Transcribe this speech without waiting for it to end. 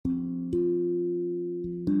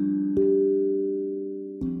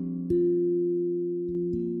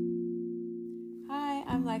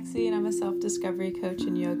Lexi, and I'm a self-discovery coach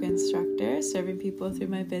and yoga instructor, serving people through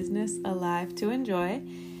my business, Alive to Enjoy.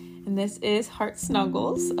 And this is Heart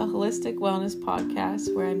Snuggles, a holistic wellness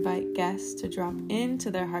podcast where I invite guests to drop into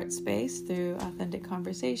their heart space through authentic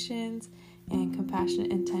conversations and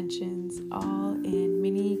compassionate intentions, all in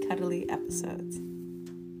mini cuddly episodes.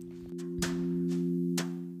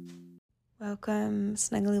 Welcome,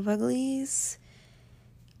 Snuggly Wugglies.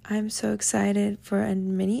 I'm so excited for a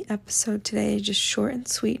mini episode today, just short and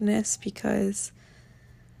sweetness, because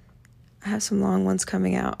I have some long ones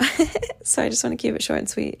coming out. So I just want to keep it short and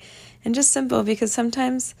sweet and just simple, because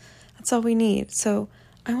sometimes that's all we need. So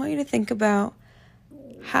I want you to think about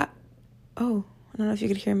I don't know if you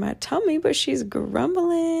could hear my tummy, but she's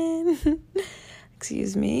grumbling.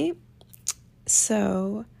 Excuse me.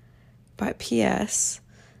 So, but P.S.,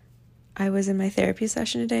 I was in my therapy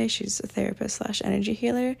session today. She's a therapist / energy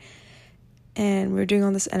healer. And we were doing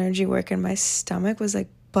all this energy work, and my stomach was like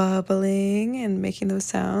bubbling and making those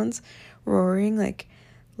sounds, roaring like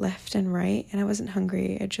left and right. And I wasn't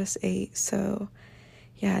hungry. I just ate. So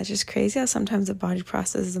yeah, it's just crazy how sometimes the body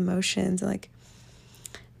processes emotions and like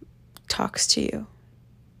talks to you.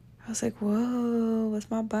 I was like, whoa,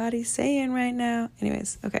 what's my body saying right now?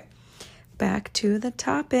 Anyways, okay, back to the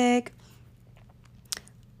topic.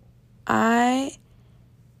 I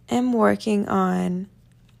am working on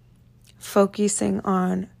focusing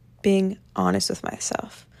on being honest with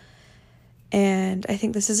myself. And I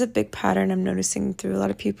think this is a big pattern I'm noticing through a lot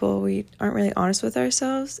of people. We aren't really honest with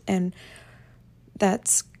ourselves, and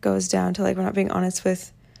that goes down to like we're not being honest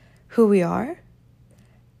with who we are.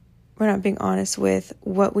 We're not being honest with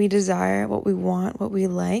what we desire, what we want, what we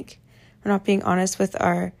like. We're not being honest with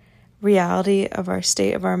our reality of our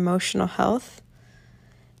state of our emotional health.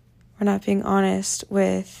 We're not being honest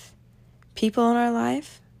with people in our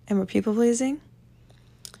life, and we're people pleasing.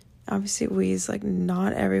 Obviously, we is like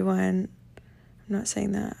not everyone. I'm not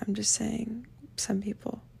saying that. I'm just saying some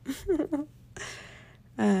people. But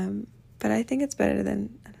I think it's better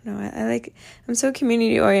than, I don't know. I'm so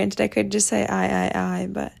community oriented. I could just say I,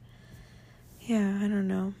 but yeah, I don't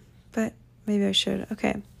know. But maybe I should.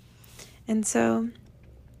 Okay. And so,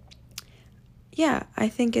 yeah, I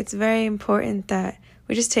think it's very important that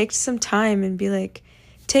we just take some time and be like,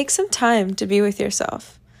 take some time to be with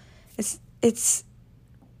yourself. It's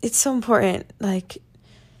so important. Like,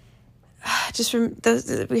 just from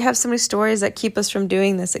those, we have so many stories that keep us from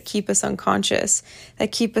doing this, that keep us unconscious,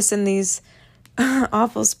 that keep us in these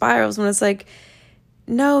awful spirals when it's like,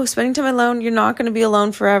 no, spending time alone, you're not going to be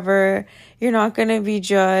alone forever. You're not going to be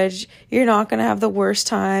judged. You're not going to have the worst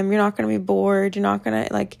time. You're not going to be bored. You're not going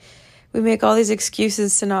to, we make all these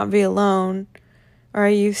excuses to not be alone. Or I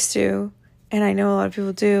used to, and I know a lot of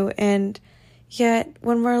people do, and yet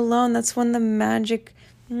when we're alone, that's when the magic,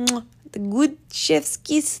 the good chef's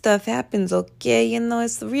kiss stuff happens, okay?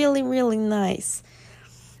 It's really, really nice.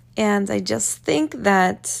 And I just think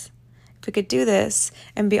that if we could do this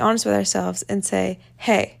and be honest with ourselves and say,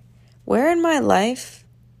 hey, where in my life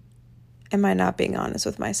am I not being honest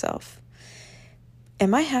with myself?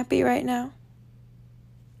 Am I happy right now?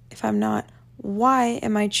 If I'm not, why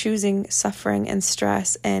am I choosing suffering and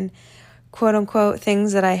stress and quote unquote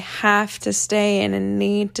things that I have to stay in and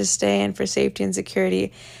need to stay in for safety and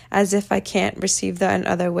security, as if I can't receive that in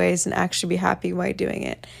other ways and actually be happy while doing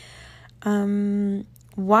it?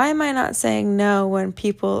 Why am I not saying no when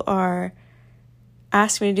people are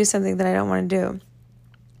asking me to do something that I don't want to do?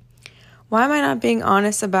 Why am I not being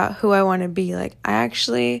honest about who I want to be? Like, I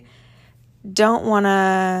actually don't want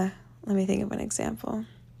to, let me think of an example.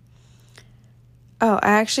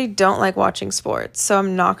 I actually don't like watching sports, so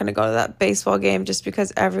I'm not going to go to that baseball game just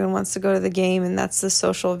because everyone wants to go to the game and that's the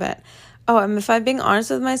social event. And if I'm being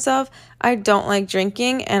honest with myself, I don't like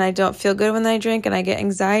drinking, and I don't feel good when I drink, and I get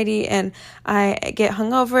anxiety, and I get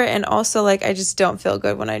hungover, and also I just don't feel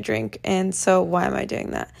good when I drink. And so why am I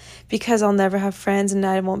doing that? Because I'll never have friends and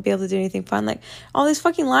I won't be able to do anything fun. Like, all these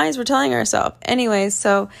fucking lies we're telling ourselves. Anyways,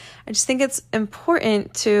 so I just think it's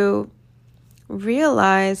important to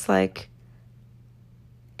realize,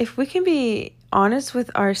 if we can be honest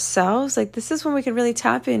with ourselves, this is when we can really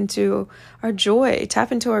tap into our joy,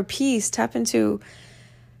 tap into our peace, tap into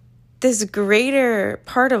this greater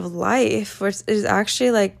part of life, which is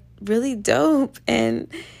actually really dope and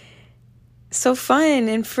so fun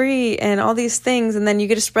and free and all these things. And then you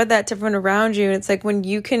get to spread that to everyone around you. And it's when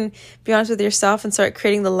you can be honest with yourself and start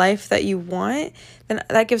creating the life that you want, then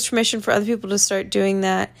that gives permission for other people to start doing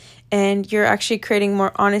that. And you're actually creating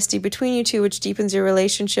more honesty between you two, which deepens your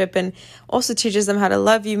relationship and also teaches them how to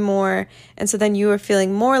love you more. And so then you are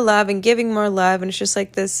feeling more love and giving more love. And it's just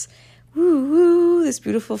this this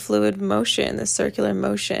beautiful fluid motion, this circular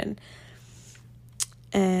motion.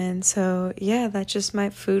 And so, yeah, that's just my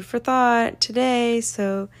food for thought today.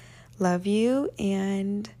 So love you,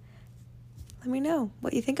 and let me know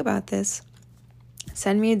what you think about this.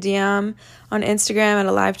 Send me a DM on Instagram at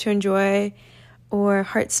Alive to Enjoy or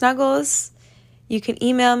Heart Snuggles. You can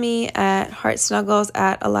email me at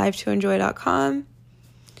heartsnuggles@alivetoenjoy.com.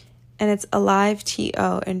 And it's Alive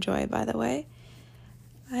TO Enjoy, by the way.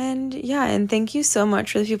 And yeah, and thank you so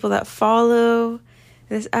much for the people that follow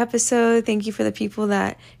this episode. Thank you for the people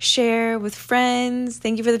that share with friends.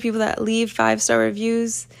 Thank you for the people that leave 5-star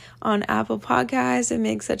reviews on Apple Podcasts. It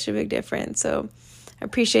makes such a big difference. So I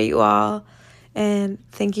appreciate you all, and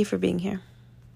thank you for being here.